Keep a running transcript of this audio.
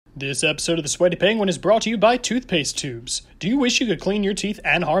This episode of The Sweaty Penguin is brought to you by toothpaste tubes. Do you wish you could clean your teeth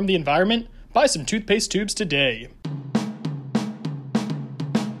and harm the environment? Buy some toothpaste tubes today.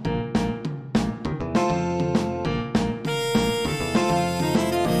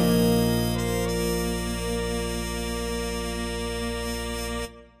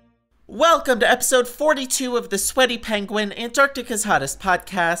 Welcome to episode 42 of The Sweaty Penguin, Antarctica's hottest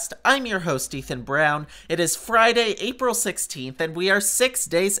podcast. I'm your host, Ethan Brown. It is Friday, April 16th, and we are 6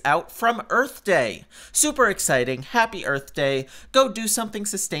 days out from Earth Day. Super exciting. Happy Earth Day. Go do something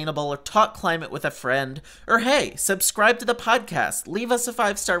sustainable or talk climate with a friend. Or hey, subscribe to the podcast, leave us a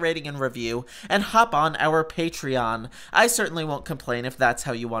 5-star rating and review, and hop on our Patreon. I certainly won't complain if that's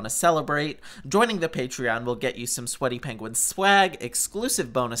how you want to celebrate. Joining the Patreon will get you some Sweaty Penguin swag,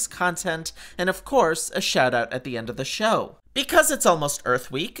 exclusive bonus content, and of course, a shout out at the end of the show. Because it's almost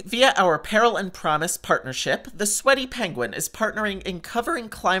Earth Week, via our Peril and Promise partnership, The Sweaty Penguin is partnering in Covering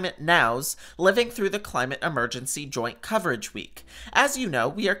Climate Now's Living Through the Climate Emergency Joint Coverage Week. As you know,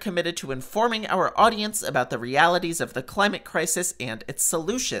 we are committed to informing our audience about the realities of the climate crisis and its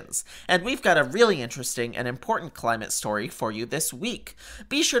solutions, and we've got a really interesting and important climate story for you this week.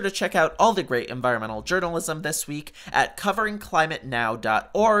 Be sure to check out all the great environmental journalism this week at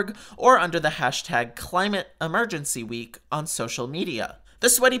coveringclimatenow.org or under the hashtag Climate Emergency Week on social media. The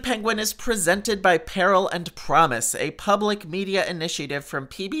Sweaty Penguin is presented by Peril and Promise, a public media initiative from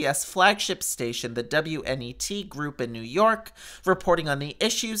PBS flagship station, the WNET Group in New York, reporting on the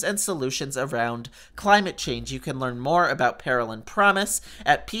issues and solutions around climate change. You can learn more about Peril and Promise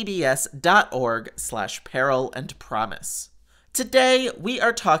at pbs.org/peril and promise. Today, we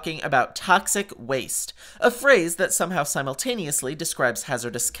are talking about toxic waste, a phrase that somehow simultaneously describes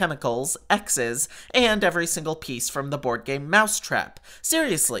hazardous chemicals, X's, and every single piece from the board game Mousetrap.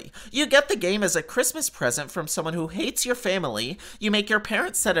 Seriously, you get the game as a Christmas present from someone who hates your family, you make your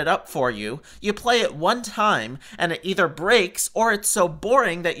parents set it up for you, you play it one time, and it either breaks or it's so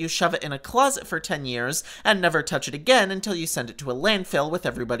boring that you shove it in a closet for 10 years and never touch it again until you send it to a landfill with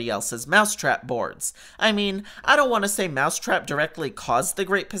everybody else's Mousetrap boards. I mean, I don't want to say Mousetrap directly caused the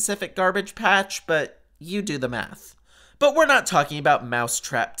Great Pacific Garbage Patch, but you do the math. But we're not talking about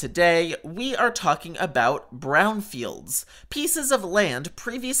Mousetrap today, we are talking about brownfields, pieces of land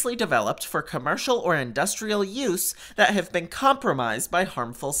previously developed for commercial or industrial use that have been compromised by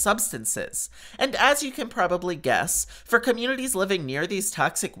harmful substances. And as you can probably guess, for communities living near these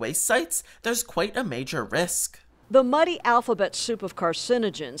toxic waste sites, there's quite a major risk. The muddy alphabet soup of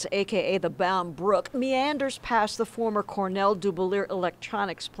carcinogens, aka the Bound Brook, meanders past the former Cornell Dubilier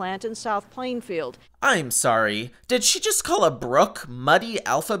Electronics plant in South Plainfield. I'm sorry, did she just call a brook muddy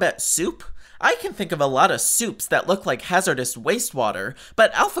alphabet soup? I can think of a lot of soups that look like hazardous wastewater,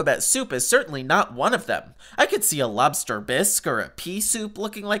 but alphabet soup is certainly not one of them. I could see a lobster bisque or a pea soup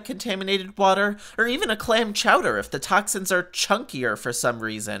looking like contaminated water, or even a clam chowder if the toxins are chunkier for some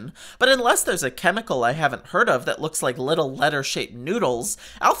reason. But unless there's a chemical I haven't heard of that looks like little letter-shaped noodles,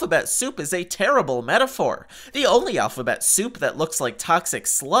 alphabet soup is a terrible metaphor. The only alphabet soup that looks like toxic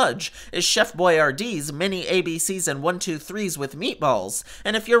sludge is Chef Boyardee's mini ABCs and 1-2-3s with meatballs,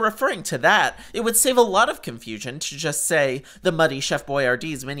 and if you're referring to that, it would save a lot of confusion to just say the muddy Chef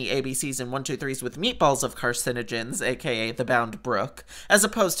Boyardee's mini ABCs and 1-2-3s with meatballs of carcinogens, aka the Bound Brook, as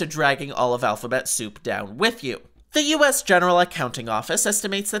opposed to dragging all of alphabet soup down with you. The U.S. General Accounting Office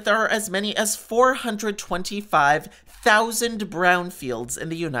estimates that there are as many as 425,000 brownfields in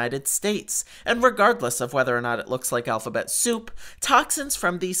the United States, and regardless of whether or not it looks like alphabet soup, toxins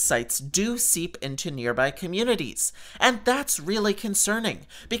from these sites do seep into nearby communities. And that's really concerning,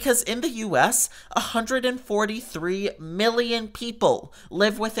 because in the U.S., 143 million people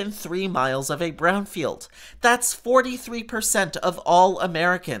live within 3 miles of a brownfield. That's 43% of all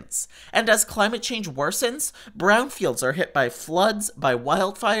Americans. And as climate change worsens, brownfields are hit by floods, by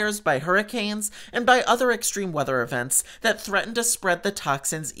wildfires, by hurricanes, and by other extreme weather events that threaten to spread the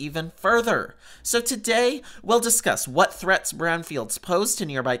toxins even further. So today, we'll discuss what threats brownfields pose to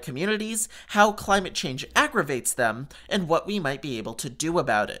nearby communities, how climate change aggravates them, and what we might be able to do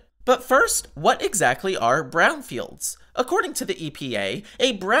about it. But first, what exactly are brownfields? According to the EPA,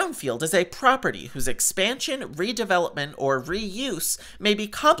 a brownfield is a property whose expansion, redevelopment, or reuse may be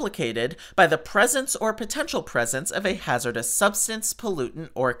complicated by the presence or potential presence of a hazardous substance, pollutant,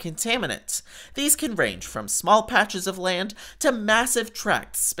 or contaminant. These can range from small patches of land to massive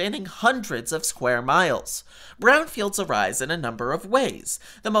tracts spanning hundreds of square miles. Brownfields arise in a number of ways.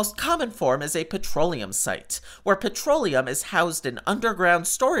 The most common form is a petroleum site, where petroleum is housed in underground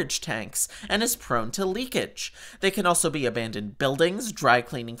storage tanks and is prone to leakage. They can also also be abandoned buildings, dry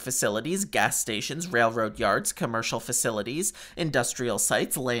cleaning facilities, gas stations, railroad yards, commercial facilities, industrial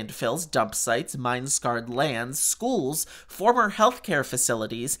sites, landfills, dump sites, mine-scarred lands, schools, former healthcare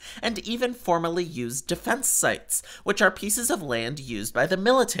facilities, and even formerly used defense sites, which are pieces of land used by the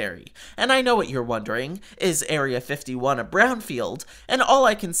military. And I know what you're wondering, is Area 51 a brownfield? And all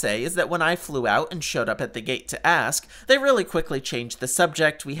I can say is that when I flew out and showed up at the gate to ask, they really quickly changed the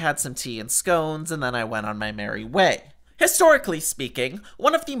subject. We had some tea and scones, and then I went on my merry way. Historically speaking,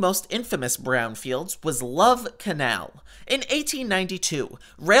 one of the most infamous brownfields was Love Canal. In 1892,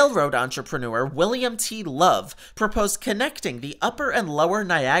 railroad entrepreneur William T. Love proposed connecting the upper and lower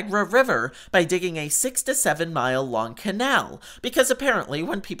Niagara River by digging a 6 to 7 mile long canal, because apparently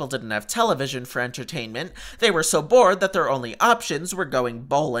when people didn't have television for entertainment, they were so bored that their only options were going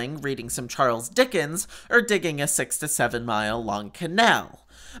bowling, reading some Charles Dickens, or digging a 6 to 7 mile long canal.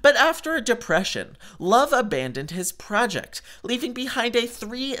 But after a depression, Love abandoned his project, leaving behind a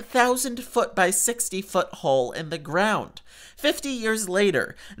 3,000-foot by 60-foot hole in the ground. 50 years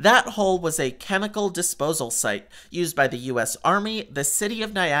later, that hole was a chemical disposal site used by the U.S. Army, the city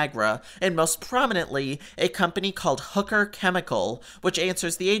of Niagara, and most prominently, a company called Hooker Chemical, which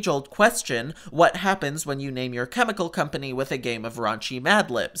answers the age-old question, what happens when you name your chemical company with a game of raunchy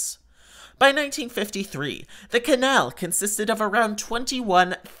Mad Libs? By 1953, the canal consisted of around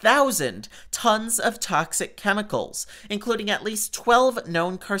 21,000 tons of toxic chemicals, including at least 12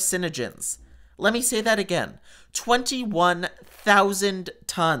 known carcinogens. Let me say that again. 21,000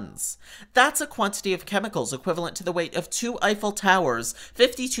 tons. That's a quantity of chemicals equivalent to the weight of 2 Eiffel Towers,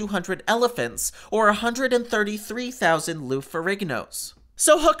 5,200 elephants, or 133,000 Lou Ferrignos.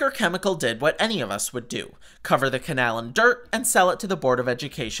 So Hooker Chemical did what any of us would do, cover the canal in dirt and sell it to the Board of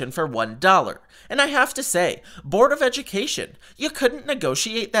Education for $1. And I have to say, Board of Education, you couldn't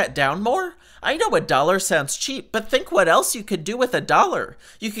negotiate that down more? I know $1 sounds cheap, but think what else you could do with $1.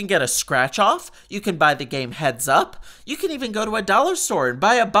 You can get a scratch off, you can buy the game Heads Up, you can even go to a dollar store and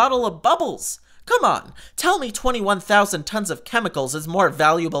buy a bottle of bubbles. Come on, tell me 21,000 tons of chemicals is more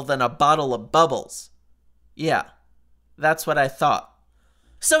valuable than a bottle of bubbles. Yeah, that's what I thought.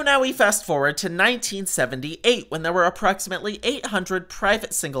 So now we fast forward to 1978, when there were approximately 800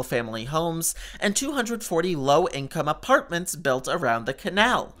 private single-family homes and 240 low-income apartments built around the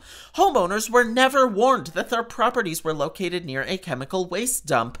canal. Homeowners were never warned that their properties were located near a chemical waste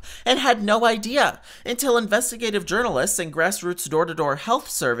dump and had no idea until investigative journalists and grassroots door-to-door health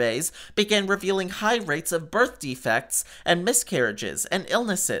surveys began revealing high rates of birth defects and miscarriages and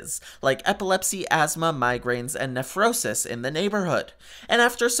illnesses like epilepsy, asthma, migraines, and nephrosis in the neighborhood. And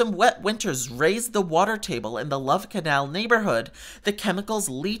after some wet winters raised the water table in the Love Canal neighborhood, the chemicals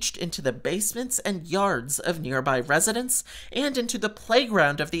leached into the basements and yards of nearby residents and into the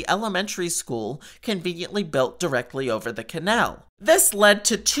playground of the elementary school conveniently built directly over the canal. This led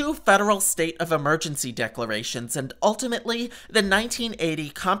to 2 federal state of emergency declarations and ultimately the 1980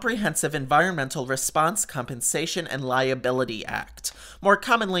 Comprehensive Environmental Response Compensation and Liability Act, more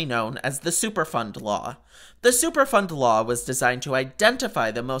commonly known as the Superfund Law. The Superfund Law was designed to identify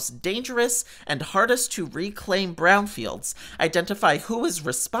the most dangerous and hardest to reclaim brownfields, identify who is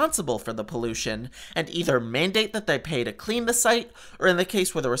responsible for the pollution, and either mandate that they pay to clean the site, or in the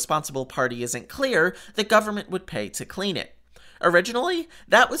case where the responsible party isn't clear, the government would pay to clean it. Originally,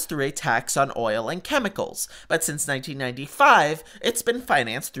 that was through a tax on oil and chemicals, but since 1995, it's been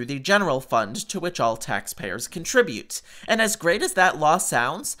financed through the general fund to which all taxpayers contribute. And as great as that law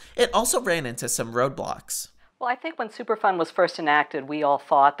sounds, it also ran into some roadblocks. Well, I think when Superfund was first enacted, we all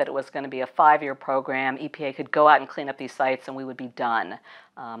thought that it was going to be a 5-year program. EPA could go out and clean up these sites and we would be done.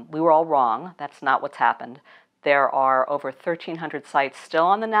 We were all wrong. That's not what's happened. There are over 1,300 sites still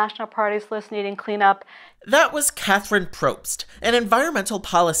on the national priorities list needing cleanup. That was Catherine Probst, an environmental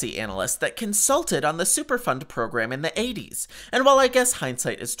policy analyst that consulted on the Superfund program in the 80s. And while I guess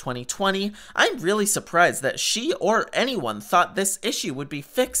hindsight is 20/20, I'm really surprised that she or anyone thought this issue would be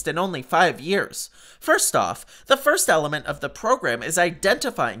fixed in only 5 years. First off, the first element of the program is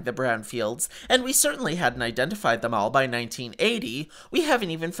identifying the brownfields, and we certainly hadn't identified them all by 1980. We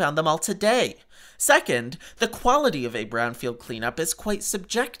haven't even found them all today. Second, the quality of a brownfield cleanup is quite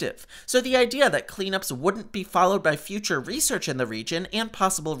subjective, so the idea that cleanups wouldn't be followed by future research in the region and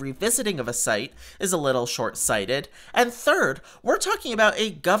possible revisiting of a site is a little short-sighted. And third, we're talking about a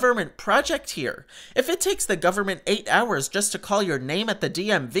government project here. If it takes the government 8 hours just to call your name at the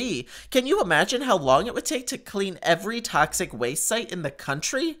DMV, can you imagine how long it would take to clean every toxic waste site in the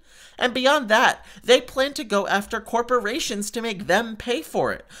country? And beyond that, they plan to go after corporations to make them pay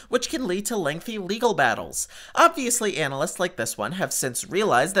for it, which can lead to lengthy lengthy legal battles. Obviously, analysts like this one have since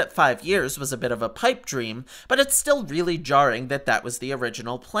realized that 5 years was a bit of a pipe dream, but it's still really jarring that that was the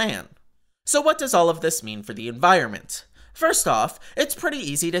original plan. So what does all of this mean for the environment? First off, it's pretty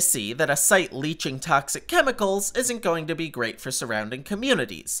easy to see that a site leaching toxic chemicals isn't going to be great for surrounding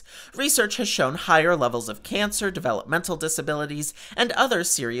communities. Research has shown higher levels of cancer, developmental disabilities, and other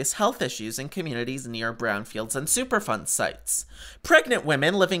serious health issues in communities near brownfields and Superfund sites. Pregnant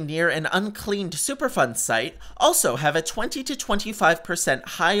women living near an uncleaned Superfund site also have a 20 to 25%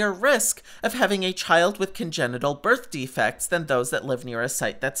 higher risk of having a child with congenital birth defects than those that live near a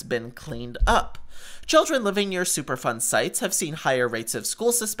site that's been cleaned up. Children living near Superfund sites have seen higher rates of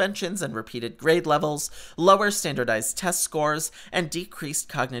school suspensions and repeated grade levels, lower standardized test scores, and decreased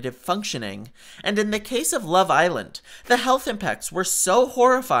cognitive functioning. And in the case of Love Island, the health impacts were so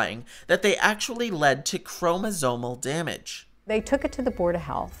horrifying that they actually led to chromosomal damage. They took it to the Board of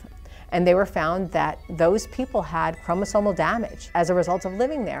Health, and they were found that those people had chromosomal damage as a result of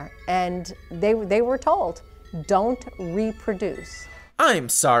living there. And they were told, don't reproduce. I'm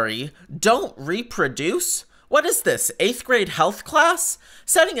sorry, don't reproduce? What is this, 8th grade health class?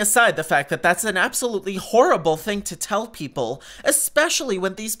 Setting aside the fact that that's an absolutely horrible thing to tell people, especially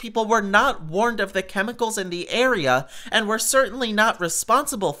when these people were not warned of the chemicals in the area and were certainly not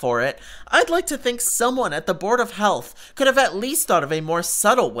responsible for it, I'd like to think someone at the Board of Health could have at least thought of a more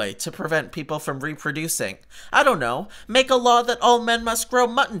subtle way to prevent people from reproducing. I don't know, make a law that all men must grow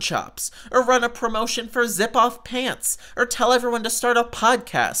mutton chops, or run a promotion for zip-off pants, or tell everyone to start a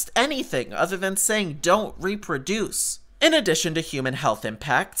podcast, anything other than saying don't reproduce. In addition to human health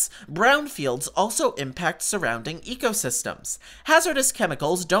impacts, brownfields also impact surrounding ecosystems. Hazardous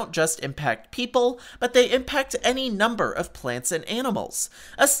chemicals don't just impact people, but they impact any number of plants and animals.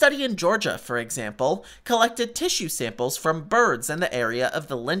 A study in Georgia, for example, collected tissue samples from birds in the area of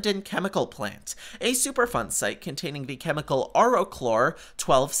the Linden Chemical Plant, a Superfund site containing the chemical Aurochlor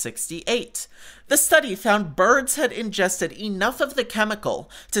 1268. The study found birds had ingested enough of the chemical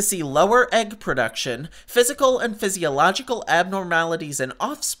to see lower egg production, physical and physiological abnormalities in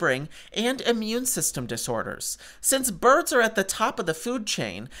offspring, and immune system disorders. Since birds are at the top of the food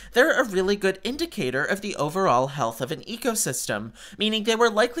chain, they're a really good indicator of the overall health of an ecosystem, meaning they were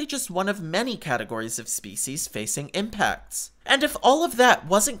likely just one of many categories of species facing impacts. And if all of that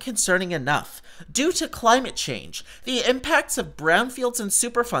wasn't concerning enough, due to climate change, the impacts of brownfields and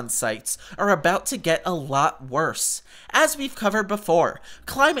Superfund sites are about to get a lot worse. As we've covered before,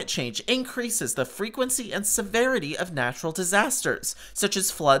 climate change increases the frequency and severity of natural disasters, such as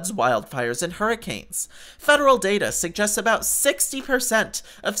floods, wildfires, and hurricanes. Federal data suggests about 60%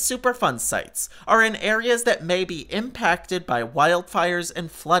 of Superfund sites are in areas that may be impacted by wildfires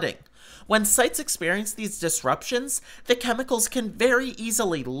and flooding. When sites experience these disruptions, the chemicals can very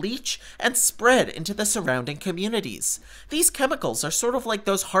easily leach and spread into the surrounding communities. These chemicals are sort of like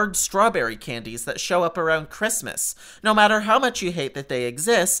those hard strawberry candies that show up around Christmas. No matter how much you hate that they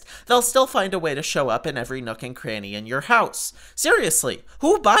exist, they'll still find a way to show up in every nook and cranny in your house. Seriously,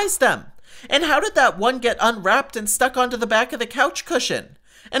 who buys them? And how did that one get unwrapped and stuck onto the back of the couch cushion?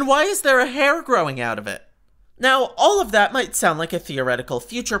 And why is there a hair growing out of it? Now, all of that might sound like a theoretical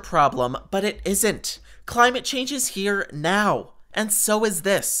future problem, but it isn't. Climate change is here now, and so is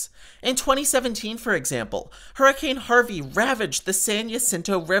this. In 2017, for example, Hurricane Harvey ravaged the San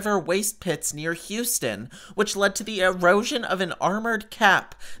Jacinto River waste pits near Houston, which led to the erosion of an armored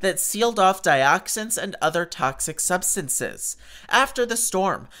cap that sealed off dioxins and other toxic substances. After the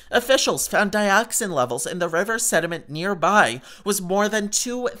storm, officials found dioxin levels in the river sediment nearby was more than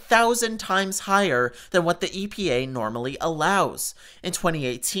 2,000 times higher than what the EPA normally allows. In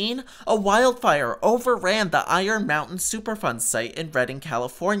 2018, a wildfire overran the Iron Mountain Superfund site in Redding,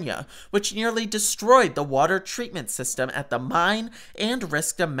 California, which nearly destroyed the water treatment system at the mine and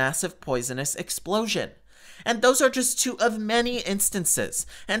risked a massive poisonous explosion. And those are just two of many instances,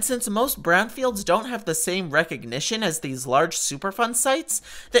 and since most brownfields don't have the same recognition as these large Superfund sites,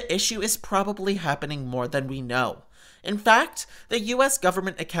 the issue is probably happening more than we know. In fact, the U.S.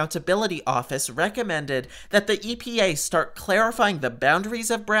 Government Accountability Office recommended that the EPA start clarifying the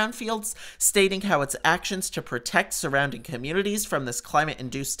boundaries of brownfields, stating how its actions to protect surrounding communities from this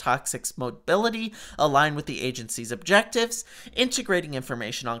climate-induced toxic mobility align with the agency's objectives, integrating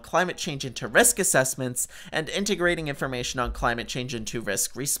information on climate change into risk assessments, and integrating information on climate change into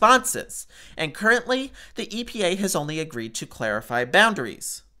risk responses. And currently, the EPA has only agreed to clarify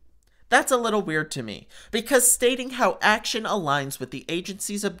boundaries. That's a little weird to me, because stating how action aligns with the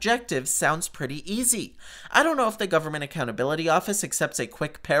agency's objectives sounds pretty easy. I don't know if the Government Accountability Office accepts a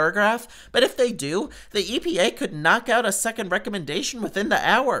quick paragraph, but if they do, the EPA could knock out a second recommendation within the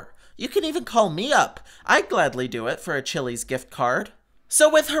hour. You can even call me up. I'd gladly do it for a Chili's gift card. So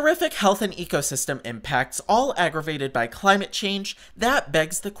with horrific health and ecosystem impacts all aggravated by climate change, that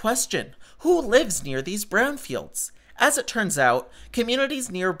begs the question, who lives near these brownfields? As it turns out, communities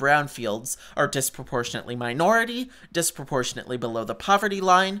near brownfields are disproportionately minority, disproportionately below the poverty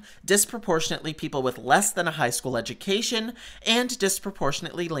line, disproportionately people with less than a high school education, and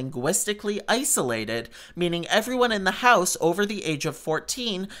disproportionately linguistically isolated, meaning everyone in the house over the age of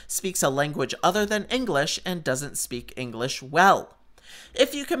 14 speaks a language other than English and doesn't speak English well.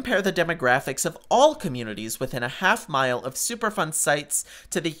 If you compare the demographics of all communities within a half-mile of Superfund sites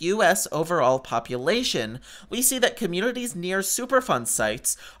to the U.S. overall population, we see that communities near Superfund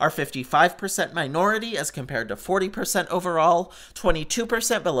sites are 55% minority as compared to 40% overall,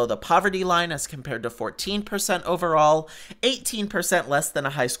 22% below the poverty line as compared to 14% overall, 18% less than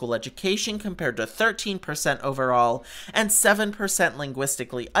a high school education compared to 13% overall, and 7%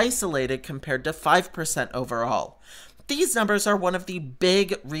 linguistically isolated compared to 5% overall. These numbers are one of the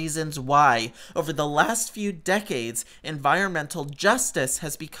big reasons why, over the last few decades, environmental justice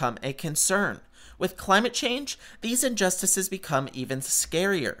has become a concern. With climate change, these injustices become even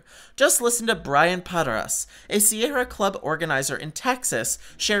scarier. Just listen to Brian Parras, a Sierra Club organizer in Texas,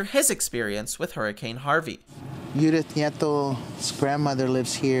 share his experience with Hurricane Harvey. Judith Nieto's grandmother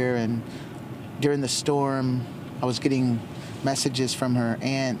lives here, and during the storm, I was getting messages from her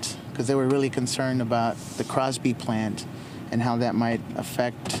aunt because they were really concerned about the Crosby plant and how that might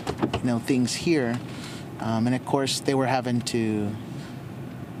affect, things here. And of course, they were having to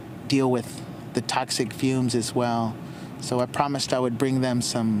deal with the toxic fumes as well. So I promised I would bring them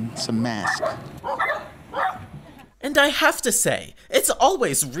some masks. And I have to say, it's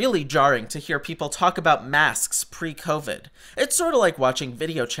always really jarring to hear people talk about masks pre-COVID. It's sort of like watching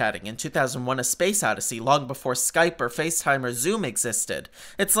video chatting in 2001: A Space Odyssey long before Skype or FaceTime or Zoom existed.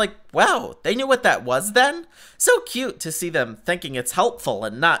 It's like, wow, they knew what that was then? So cute to see them thinking it's helpful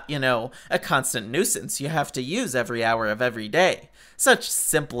and not, a constant nuisance you have to use every hour of every day. Such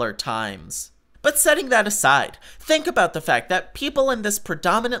simpler times. But setting that aside, think about the fact that people in this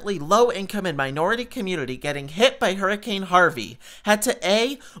predominantly low-income and minority community getting hit by Hurricane Harvey had to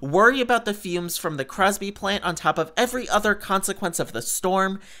A, worry about the fumes from the Crosby plant on top of every other consequence of the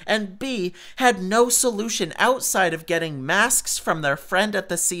storm, and B, had no solution outside of getting masks from their friend at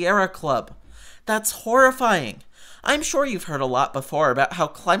the Sierra Club. That's horrifying. I'm sure you've heard a lot before about how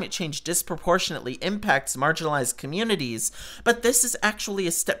climate change disproportionately impacts marginalized communities, but this is actually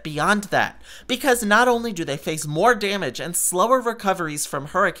a step beyond that, because not only do they face more damage and slower recoveries from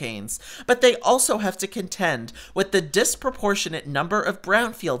hurricanes, but they also have to contend with the disproportionate number of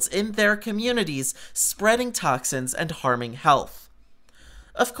brownfields in their communities spreading toxins and harming health.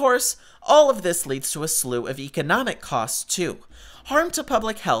 Of course, all of this leads to a slew of economic costs too. Harm to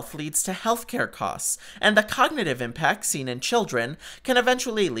public health leads to healthcare costs, and the cognitive impact seen in children can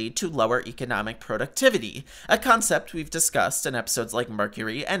eventually lead to lower economic productivity, a concept we've discussed in episodes like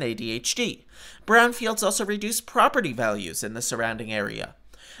Mercury and ADHD. Brownfields also reduce property values in the surrounding area.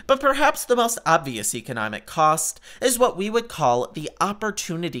 But perhaps the most obvious economic cost is what we would call the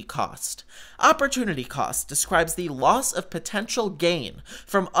opportunity cost. Opportunity cost describes the loss of potential gain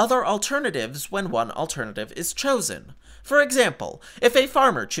from other alternatives when one alternative is chosen. For example, if a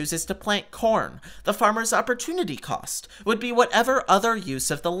farmer chooses to plant corn, the farmer's opportunity cost would be whatever other use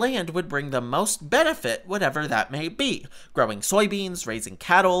of the land would bring the most benefit, whatever that may be, growing soybeans, raising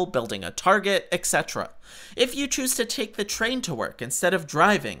cattle, building a Target, etc. If you choose to take the train to work instead of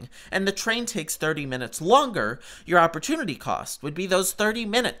driving, and the train takes 30 minutes longer, your opportunity cost would be those 30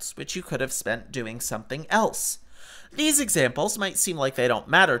 minutes which you could have spent doing something else. These examples might seem like they don't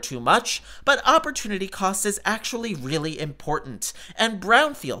matter too much, but opportunity cost is actually really important, and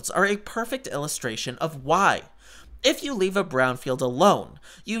brownfields are a perfect illustration of why. If you leave a brownfield alone,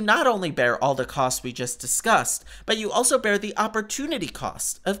 you not only bear all the costs we just discussed, but you also bear the opportunity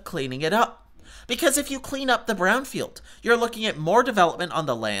cost of cleaning it up. Because if you clean up the brownfield, you're looking at more development on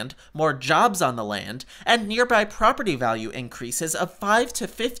the land, more jobs on the land, and nearby property value increases of 5 to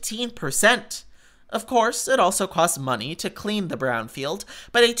 15%. Of course, it also costs money to clean the brownfield,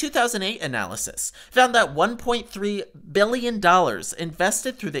 but a 2008 analysis found that $1.3 billion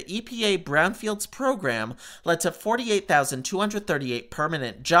invested through the EPA Brownfields program led to 48,238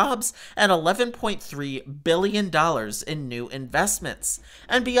 permanent jobs and $11.3 billion in new investments.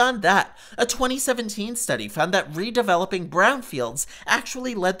 And beyond that, a 2017 study found that redeveloping brownfields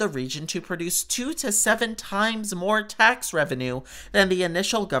actually led the region to produce 2 to 7 times more tax revenue than the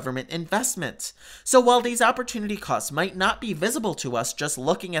initial government investment. So while these opportunity costs might not be visible to us just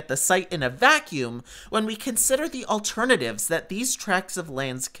looking at the site in a vacuum, when we consider the alternatives that these tracts of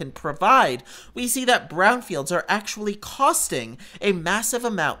lands can provide, we see that brownfields are actually costing a massive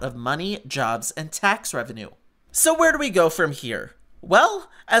amount of money, jobs, and tax revenue. So where do we go from here? Well,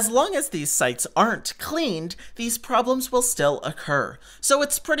 as long as these sites aren't cleaned, these problems will still occur. So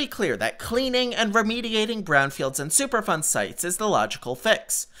it's pretty clear that cleaning and remediating brownfields and Superfund sites is the logical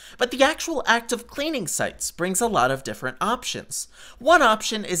fix. But the actual act of cleaning sites brings a lot of different options. One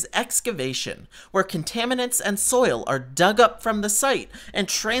option is excavation, where contaminants and soil are dug up from the site and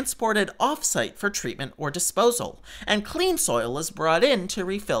transported off-site for treatment or disposal, and clean soil is brought in to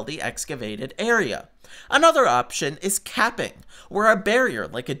refill the excavated area. Another option is capping, where a barrier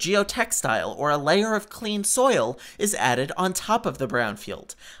like a geotextile or a layer of clean soil is added on top of the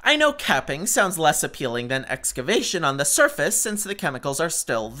brownfield. I know capping sounds less appealing than excavation on the surface since the chemicals are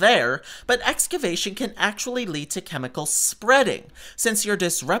still there, but excavation can actually lead to chemical spreading since you're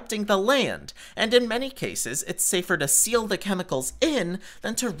disrupting the land, and in many cases it's safer to seal the chemicals in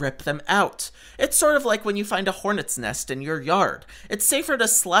than to rip them out. It's sort of like when you find a hornet's nest in your yard. It's safer to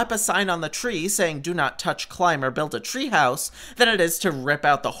slap a sign on the tree saying "Do not touch, climb, or build a treehouse" than it is to rip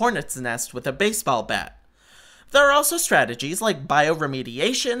out the hornet's nest with a baseball bat. There are also strategies like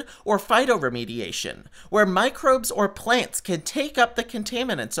bioremediation or phytoremediation, where microbes or plants can take up the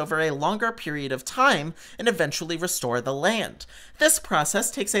contaminants over a longer period of time and eventually restore the land. This process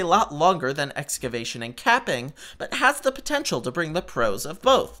takes a lot longer than excavation and capping, but has the potential to bring the pros of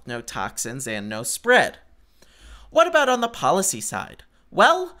both: no toxins and no spread. What about on the policy side?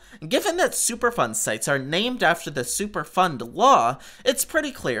 Well, given that Superfund sites are named after the Superfund law, it's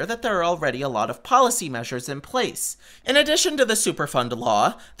pretty clear that there are already a lot of policy measures in place. In addition to the Superfund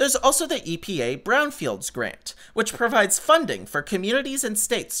law, there's also the EPA Brownfields Grant, which provides funding for communities and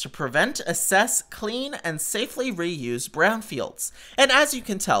states to prevent, assess, clean, and safely reuse brownfields. And as you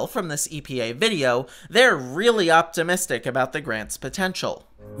can tell from this EPA video, they're really optimistic about the grant's potential.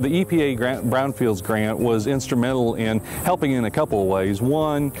 The EPA Brownfields Grant was instrumental in helping in a couple of ways.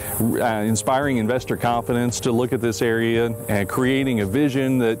 One, inspiring investor confidence to look at this area and creating a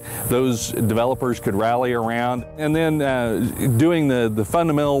vision that those developers could rally around, and then doing the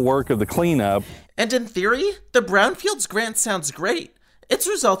fundamental work of the cleanup. And in theory, the Brownfields Grant sounds great. It's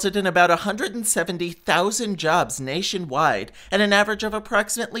resulted in about 170,000 jobs nationwide and an average of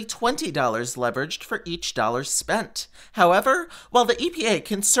approximately $20 leveraged for each dollar spent. However, while the EPA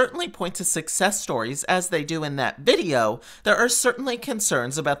can certainly point to success stories as they do in that video, there are certainly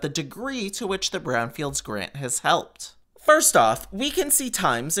concerns about the degree to which the Brownfields Grant has helped. First off, we can see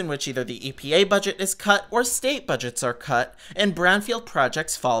times in which either the EPA budget is cut or state budgets are cut, and brownfield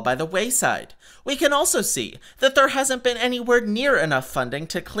projects fall by the wayside. We can also see that there hasn't been anywhere near enough funding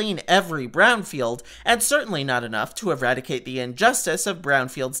to clean every brownfield, and certainly not enough to eradicate the injustice of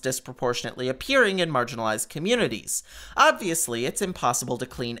brownfields disproportionately appearing in marginalized communities. Obviously, it's impossible to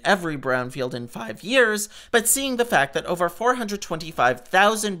clean every brownfield in 5 years, but seeing the fact that over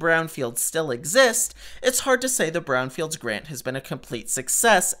 425,000 brownfields still exist, it's hard to say the Brownfields Grant has been a complete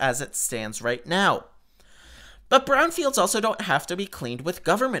success as it stands right now. But brownfields also don't have to be cleaned with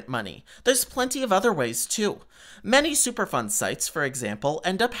government money. There's plenty of other ways too. Many Superfund sites, for example,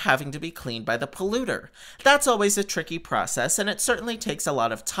 end up having to be cleaned by the polluter. That's always a tricky process, and it certainly takes a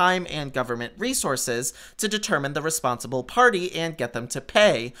lot of time and government resources to determine the responsible party and get them to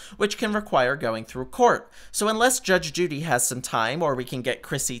pay, which can require going through court. So unless Judge Judy has some time, or we can get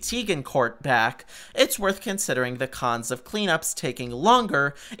Chrissy Teigen court back, it's worth considering the cons of cleanups taking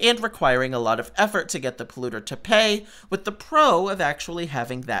longer and requiring a lot of effort to get the polluter to pay, with the pro of actually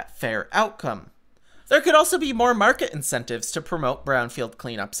having that fair outcome. There could also be more market incentives to promote brownfield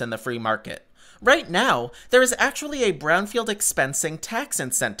cleanups in the free market. Right now, there is actually a brownfield expensing tax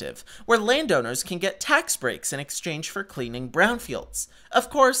incentive, where landowners can get tax breaks in exchange for cleaning brownfields. Of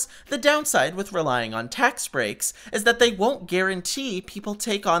course, the downside with relying on tax breaks is that they won't guarantee people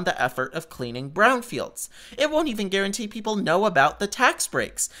take on the effort of cleaning brownfields. It won't even guarantee people know about the tax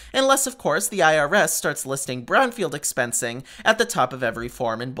breaks, unless of course the IRS starts listing brownfield expensing at the top of every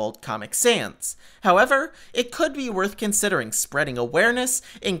form in bold Comic Sans. However, it could be worth considering spreading awareness,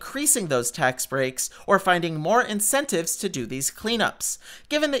 increasing those tax breaks, or finding more incentives to do these cleanups.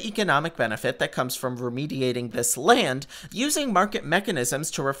 Given the economic benefit that comes from remediating this land, using market mechanisms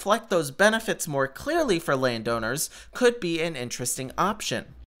to reflect those benefits more clearly for landowners could be an interesting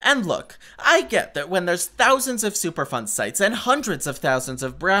option. And look, I get that when there's thousands of Superfund sites and hundreds of thousands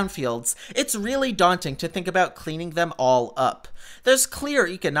of brownfields, it's really daunting to think about cleaning them all up. There's clear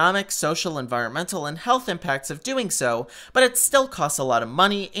economic, social, environmental, and health impacts of doing so, but it still costs a lot of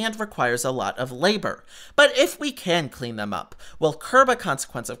money and requires a lot of labor. But if we can clean them up, we'll curb a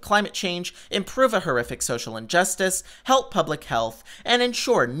consequence of climate change, improve a horrific social injustice, help public health, and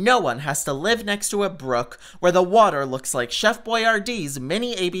ensure no one has to live next to a brook where the water looks like Chef Boyardee's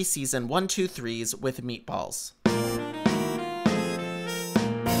mini ABCs and 1-2-3s with meatballs.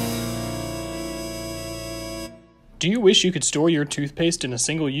 Do you wish you could store your toothpaste in a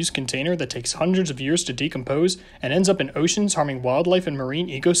single-use container that takes hundreds of years to decompose and ends up in oceans harming wildlife and marine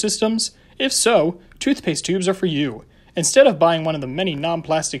ecosystems? If so, toothpaste tubes are for you. Instead of buying one of the many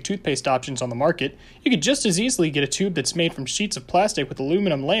non-plastic toothpaste options on the market, you could just as easily get a tube that's made from sheets of plastic with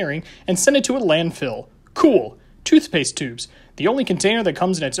aluminum layering and send it to a landfill. Cool! Toothpaste tubes, the only container that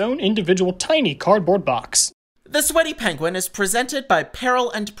comes in its own individual tiny cardboard box. The Sweaty Penguin is presented by Peril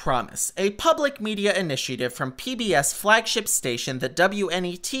and Promise, a public media initiative from PBS flagship station the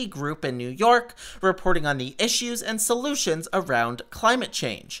WNET Group in New York, reporting on the issues and solutions around climate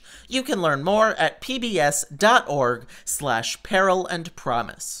change. You can learn more at pbs.org/peril and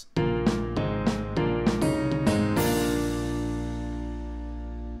promise.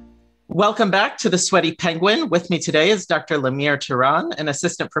 Welcome back to the Sweaty Penguin. With me today is Dr. Lemir Teron, an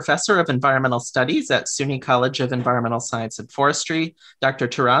assistant professor of environmental studies at SUNY College of Environmental Science and Forestry. Dr.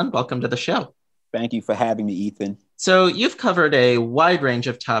 Teron, welcome to the show. Thank you for having me, Ethan. So you've covered a wide range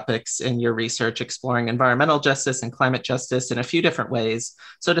of topics in your research, exploring environmental justice and climate justice in a few different ways.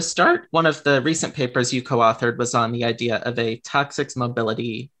 So to start, one of the recent papers you co-authored was on the idea of a toxics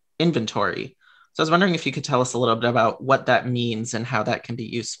mobility inventory. So I was wondering if you could tell us a little bit about what that means and how that can be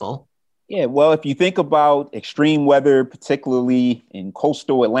useful. Yeah, well, if you think about extreme weather, particularly in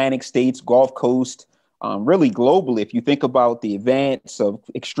coastal Atlantic states, Gulf Coast, really globally, if you think about the advance of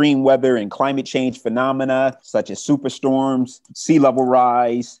extreme weather and climate change phenomena, such as superstorms, sea level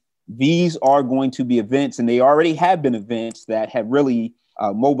rise, these are going to be events, and they already have been events that have really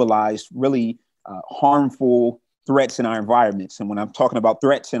mobilized really harmful threats in our environments. And when I'm talking about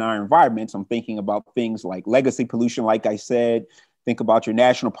threats in our environments, I'm thinking about things like legacy pollution, like I said. Think about your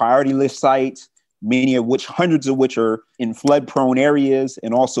national priority list sites, hundreds of which are in flood-prone areas,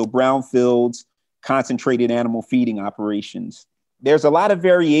 and also brownfields, concentrated animal feeding operations. There's a lot of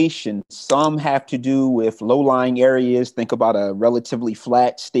variation. Some have to do with low-lying areas. Think about a relatively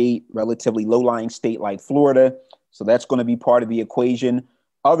flat state, relatively low-lying state like Florida. So that's going to be part of the equation.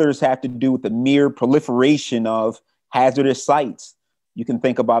 Others have to do with the mere proliferation of hazardous sites. You can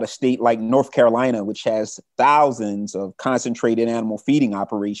think about a state like North Carolina, which has thousands of concentrated animal feeding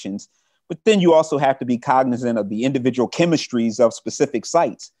operations. But then you also have to be cognizant of the individual chemistries of specific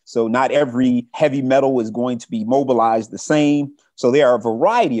sites. So not every heavy metal is going to be mobilized the same. So there are a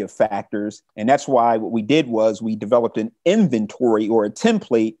variety of factors. And that's why what we did was we developed an inventory or a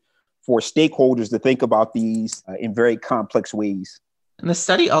template for stakeholders to think about these in very complex ways. And the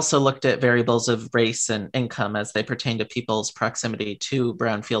study also looked at variables of race and income as they pertain to people's proximity to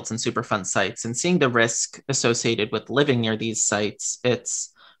brownfields and Superfund sites. And seeing the risk associated with living near these sites,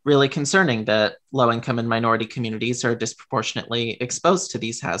 it's really concerning that low-income and minority communities are disproportionately exposed to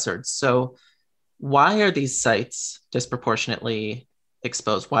these hazards. So why are these sites disproportionately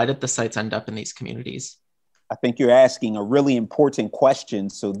exposed? Why did the sites end up in these communities? I think you're asking a really important question.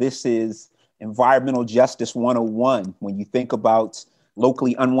 So this is environmental justice 101. When you think about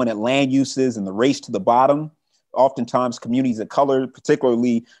locally unwanted land uses and the race to the bottom, oftentimes communities of color,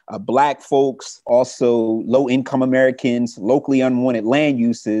 particularly Black folks, also low-income Americans, locally unwanted land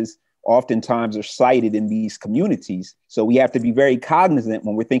uses, oftentimes are cited in these communities. So we have to be very cognizant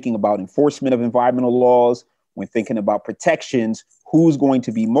when we're thinking about enforcement of environmental laws, when thinking about protections, who's going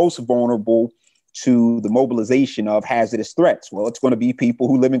to be most vulnerable to the mobilization of hazardous threats. Well, it's going to be people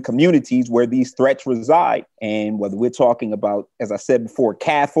who live in communities where these threats reside. And whether we're talking about, as I said before,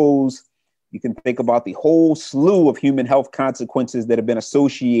 CAFOs, you can think about the whole slew of human health consequences that have been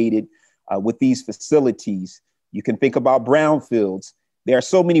associated with these facilities. You can think about brownfields. There are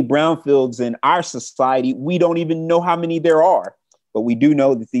so many brownfields in our society, we don't even know how many there are. But we do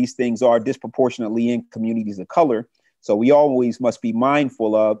know that these things are disproportionately in communities of color. So we always must be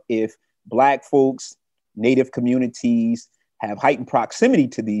mindful of, if Black folks, Native communities have heightened proximity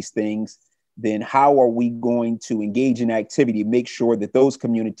to these things, then how are we going to engage in activity to make sure that those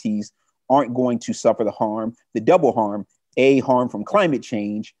communities aren't going to suffer the double harm, A, harm from climate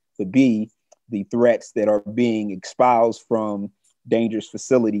change, but B, the threats that are being espoused from dangerous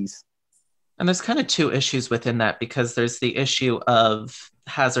facilities. And there's kind of two issues within that, because there's the issue of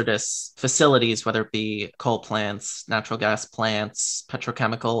hazardous facilities, whether it be coal plants, natural gas plants,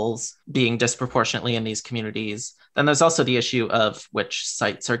 petrochemicals, being disproportionately in these communities. Then there's also the issue of which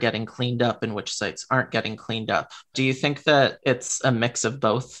sites are getting cleaned up and which sites aren't getting cleaned up. Do you think that it's a mix of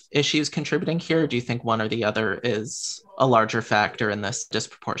both issues contributing here? Or do you think one or the other is a larger factor in this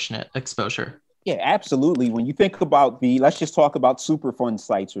disproportionate exposure? Yeah, absolutely. When you think about let's just talk about Superfund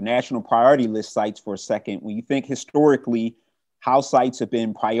sites or national priority list sites for a second. When you think historically how sites have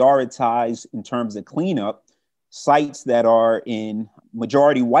been prioritized in terms of cleanup, sites that are in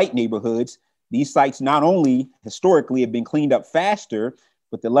majority white neighborhoods, these sites not only historically have been cleaned up faster,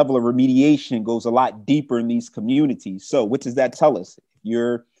 but the level of remediation goes a lot deeper in these communities. So what does that tell us? If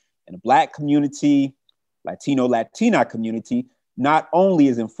you're in a Black community, Latina community, not only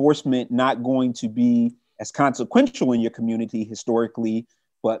is enforcement not going to be as consequential in your community historically,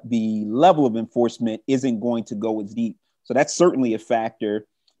 but the level of enforcement isn't going to go as deep. So that's certainly a factor.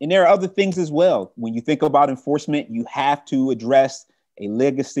 And there are other things as well. When you think about enforcement, you have to address a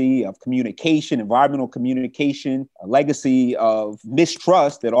legacy of communication, environmental communication, a legacy of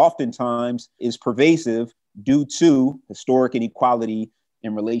mistrust that oftentimes is pervasive due to historic inequality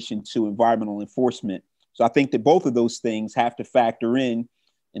in relation to environmental enforcement. So I think that both of those things have to factor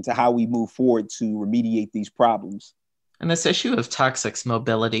into how we move forward to remediate these problems. And this issue of toxics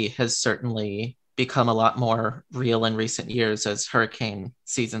mobility has certainly become a lot more real in recent years as hurricane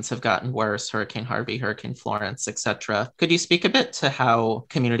seasons have gotten worse, Hurricane Harvey, Hurricane Florence, etc. Could you speak a bit to how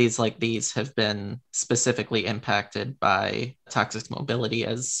communities like these have been specifically impacted by toxic mobility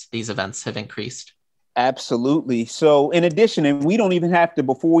as these events have increased? Absolutely. So in addition, and we don't even have to,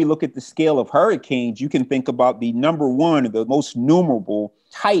 before we look at the scale of hurricanes, you can think about the number one, the most numerable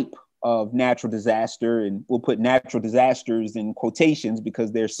type of natural disaster. And we'll put natural disasters in quotations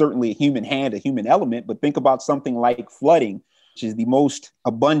because there's certainly a human hand, a human element. But think about something like flooding, which is the most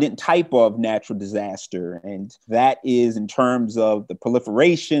abundant type of natural disaster. And that is in terms of the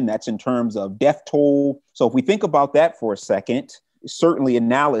proliferation, that's in terms of death toll. So if we think about that for a second, certainly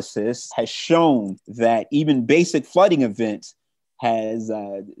analysis has shown that even basic flooding events has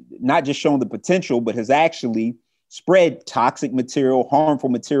not just shown the potential, but has actually spread toxic material, harmful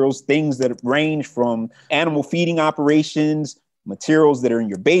materials, things that range from animal feeding operations, materials that are in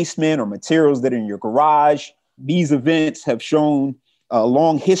your basement or materials that are in your garage. These events have shown a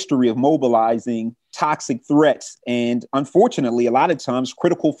long history of mobilizing toxic threats. And unfortunately, a lot of times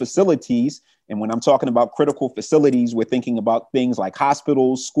critical facilities, and when I'm talking about critical facilities, we're thinking about things like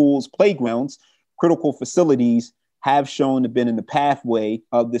hospitals, schools, playgrounds. Critical facilities have shown to have been in the pathway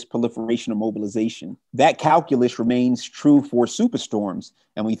of this proliferation of mobilization. That calculus remains true for superstorms.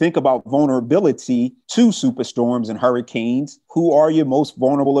 And when we think about vulnerability to superstorms and hurricanes, who are your most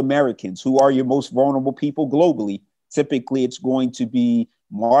vulnerable Americans? Who are your most vulnerable people globally? Typically, it's going to be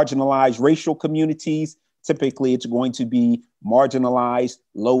marginalized racial communities. Typically, it's going to be marginalized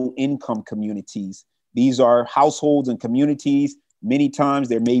low-income communities. These are households and communities. Many times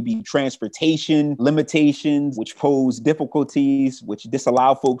there may be transportation limitations, which pose difficulties, which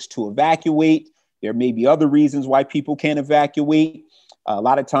disallow folks to evacuate. There may be other reasons why people can't evacuate. A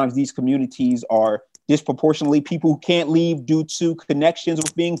lot of times these communities are disproportionately people who can't leave due to connections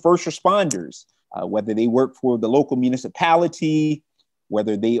with being first responders, whether they work for the local municipality,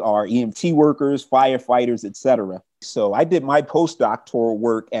 whether they are EMT workers, firefighters, et cetera. So I did my postdoctoral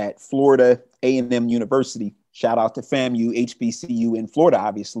work at Florida A&M University. Shout out to FAMU, HBCU in Florida,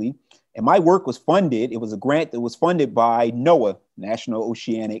 obviously. And my work was funded. It was a grant that was funded by NOAA, National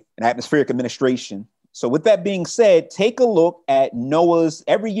Oceanic and Atmospheric Administration. So with that being said, take a look at NOAA's,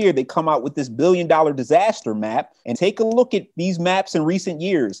 every year they come out with this $1 billion disaster map, and take a look at these maps in recent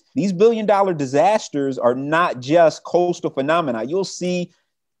years. These $1 billion disasters are not just coastal phenomena. You'll see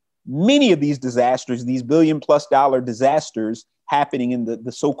many of these disasters, these $1 billion+ disasters happening in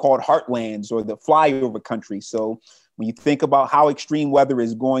the so-called heartlands or the flyover country. So when you think about how extreme weather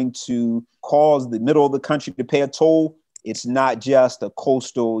is going to cause the middle of the country to pay a toll, it's not just a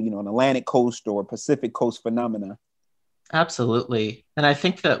coastal, an Atlantic coast or Pacific coast phenomena. Absolutely. And I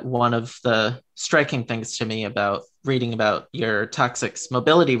think that one of the striking things to me about reading about your toxics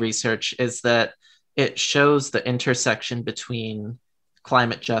mobility research is that it shows the intersection between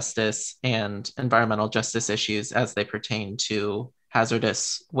climate justice and environmental justice issues as they pertain to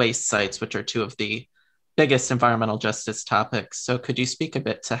hazardous waste sites, which are two of the biggest environmental justice topics. So could you speak a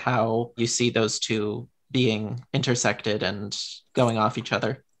bit to how you see those two being intersected and going off each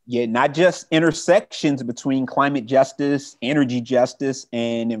other? Yeah, not just intersections between climate justice, energy justice,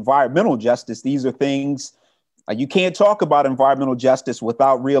 and environmental justice. These are things You can't talk about environmental justice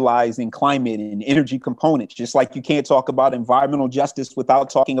without realizing climate and energy components, just like you can't talk about environmental justice without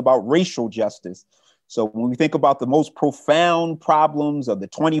talking about racial justice. So when we think about the most profound problems of the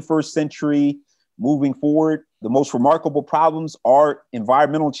 21st century moving forward, the most remarkable problems are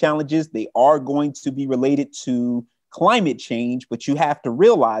environmental challenges. They are going to be related to climate change, but you have to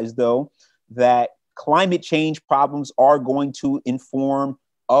realize, though, that climate change problems are going to inform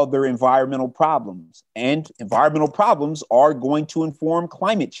other environmental problems, and environmental problems are going to inform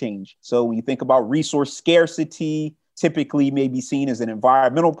climate change. So when you think about resource scarcity, typically may be seen as an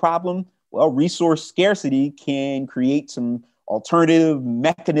environmental problem. Well, resource scarcity can create some alternative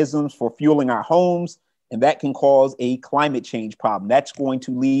mechanisms for fueling our homes, and that can cause a climate change problem. That's going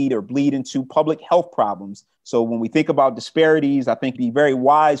to lead or bleed into public health problems. So when we think about disparities, I think it'd be very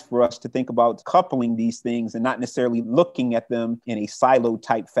wise for us to think about coupling these things and not necessarily looking at them in a silo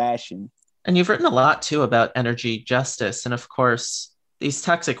type fashion. And you've written a lot too about energy justice. And of course, these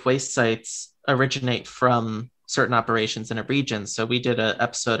toxic waste sites originate from certain operations in a region. So we did an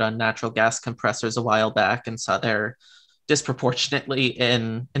episode on natural gas compressors a while back and saw they're disproportionately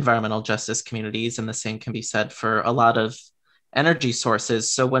in environmental justice communities. And the same can be said for a lot of energy sources.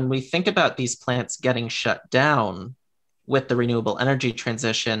 So when we think about these plants getting shut down with the renewable energy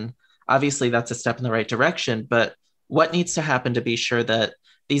transition, obviously that's a step in the right direction, but what needs to happen to be sure that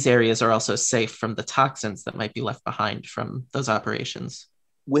these areas are also safe from the toxins that might be left behind from those operations?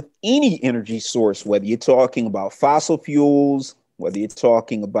 With any energy source, whether you're talking about fossil fuels, whether you're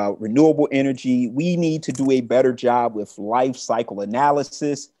talking about renewable energy, we need to do a better job with life cycle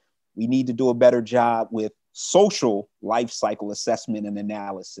analysis. We need to do a better job with social life cycle assessment and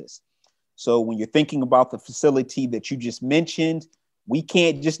analysis. So when you're thinking about the facility that you just mentioned, we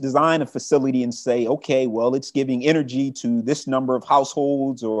can't just design a facility and say, okay, well, it's giving energy to this number of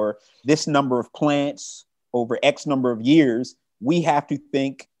households or this number of plants over X number of years. We have to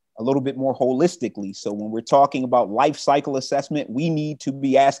think a little bit more holistically. So when we're talking about life cycle assessment, we need to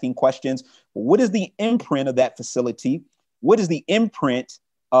be asking questions. Well, what is the imprint of that facility? What is the imprint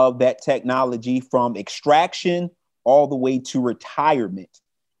of that technology from extraction all the way to retirement?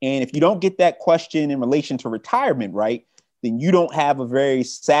 And if you don't get that question in relation to retirement right, then you don't have a very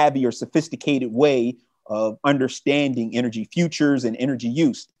savvy or sophisticated way of understanding energy futures and energy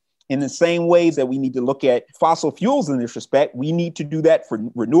use. In the same ways that we need to look at fossil fuels in this respect, we need to do that for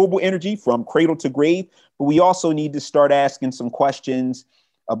renewable energy from cradle to grave. But we also need to start asking some questions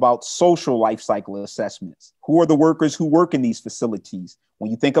about social life cycle assessments. Who are the workers who work in these facilities?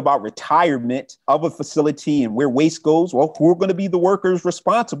 When you think about retirement of a facility and where waste goes, well, who are going to be the workers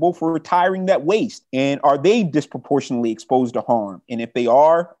responsible for retiring that waste? And are they disproportionately exposed to harm? And if they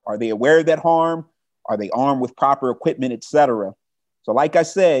are they aware of that harm? Are they armed with proper equipment, et cetera? So like I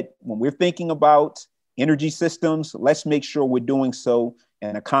said, when we're thinking about energy systems, let's make sure we're doing so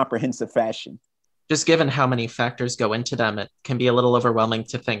in a comprehensive fashion. Just given how many factors go into them, it can be a little overwhelming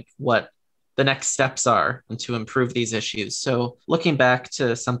to think what the next steps are and to improve these issues. So looking back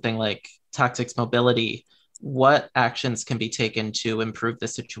to something like toxic mobility, what actions can be taken to improve the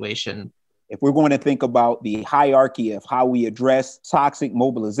situation? If we're going to think about the hierarchy of how we address toxic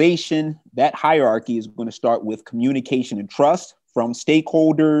mobilization, that hierarchy is going to start with communication and trust from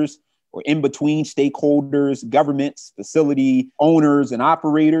stakeholders or in between stakeholders, governments, facility owners, and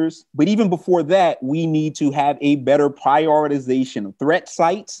operators. But even before that, we need to have a better prioritization of threat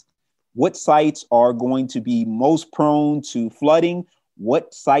sites. What sites are going to be most prone to flooding?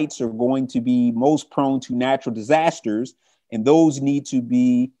 What sites are going to be most prone to natural disasters? And those need to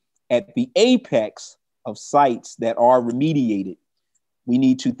be at the apex of sites that are remediated. We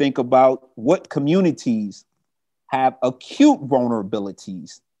need to think about what communities have acute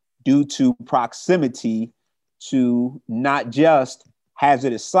vulnerabilities due to proximity to not just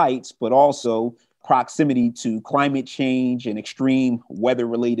hazardous sites, but also proximity to climate change and extreme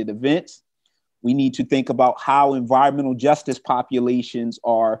weather-related events. We need to think about how environmental justice populations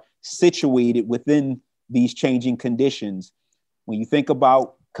are situated within these changing conditions. When you think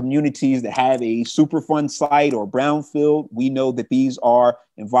about communities that have a Superfund site or brownfield, we know that these are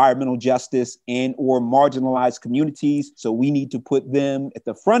environmental justice and or marginalized communities. So we need to put them at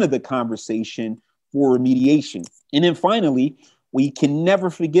the front of the conversation for remediation. And then finally, we can never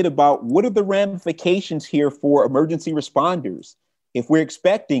forget about what are the ramifications here for emergency responders. If we're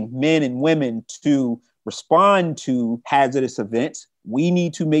expecting men and women to respond to hazardous events, we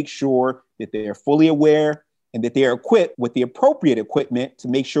need to make sure that they're fully aware and that they're equipped with the appropriate equipment to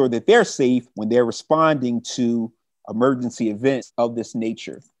make sure that they're safe when they're responding to emergency events of this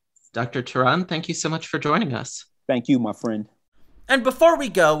nature. Dr. Teron, thank you so much for joining us. Thank you, my friend. And before we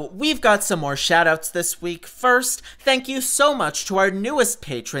go, we've got some more shoutouts this week. First, thank you so much to our newest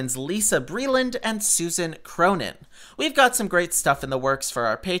patrons, Lisa Breland and Susan Cronin. We've got some great stuff in the works for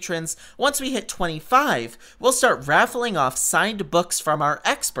our patrons. Once we hit 25, we'll start raffling off signed books from our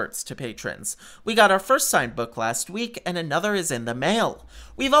experts to patrons. We got our first signed book last week, and another is in the mail.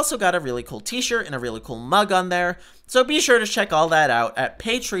 We've also got a really cool t-shirt and a really cool mug on there, so be sure to check all that out at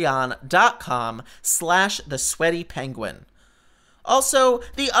patreon.com/thesweatypenguin. Also,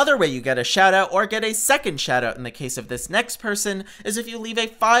 the other way you get a shout out or get a second shout out in the case of this next person is if you leave a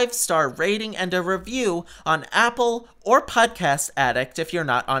 5-star rating and a review on Apple or Podcast Addict if you're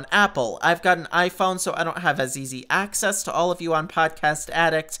not on Apple. I've got an iPhone, so I don't have as easy access to all of you on Podcast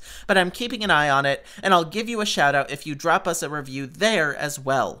Addict, but I'm keeping an eye on it, and I'll give you a shout out if you drop us a review there as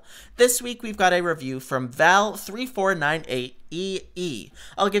well. This week we've got a review from Val3498EE.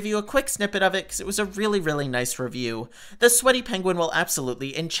 I'll give you a quick snippet of it because it was a really nice review. The Sweaty Penguin will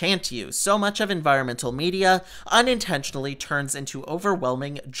absolutely enchant you. So much of environmental media unintentionally turns into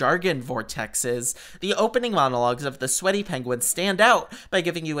overwhelming jargon vortexes. The opening monologues of the Sweaty Penguin stand out by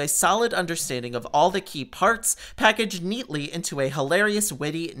giving you a solid understanding of all the key parts, packaged neatly into a hilarious,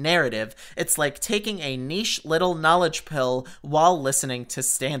 witty narrative. It's like taking a niche little knowledge pill while listening to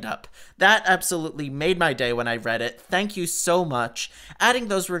stand-up. That absolutely made my day when I read it. Thank you so much. Adding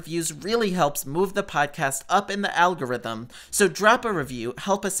those reviews really helps move the podcast up in the algorithm, so drop a review,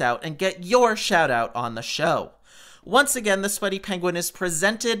 help us out, and get your shout out on the show. Once again, The Sweaty Penguin is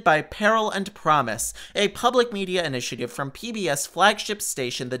presented by Peril and Promise, a public media initiative from PBS flagship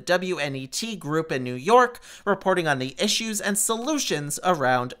station, the WNET Group in New York, reporting on the issues and solutions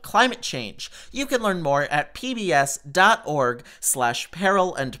around climate change. You can learn more at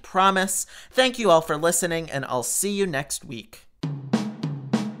pbs.org/perilandpromise. Thank you all for listening, and I'll see you next week.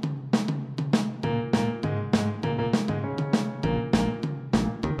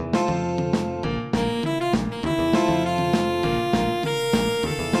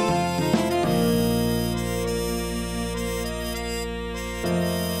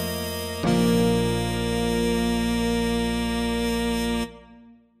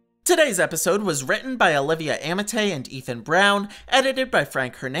 Today's episode was written by Olivia Amate and Ethan Brown, edited by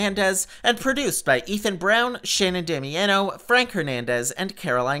Frank Hernandez, and produced by Ethan Brown, Shannon Damiano, Frank Hernandez, and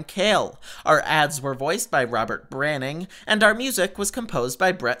Caroline Kale. Our ads were voiced by Robert Branning, and our music was composed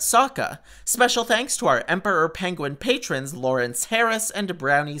by Brett Saka. Special thanks to our Emperor Penguin patrons Lawrence Harris and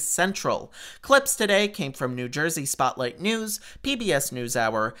Brownies Central. Clips today came from New Jersey Spotlight News, PBS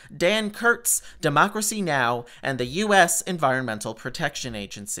NewsHour, Dan Kurtz, Democracy Now!, and the U.S. Environmental Protection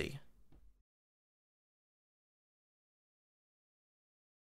Agency.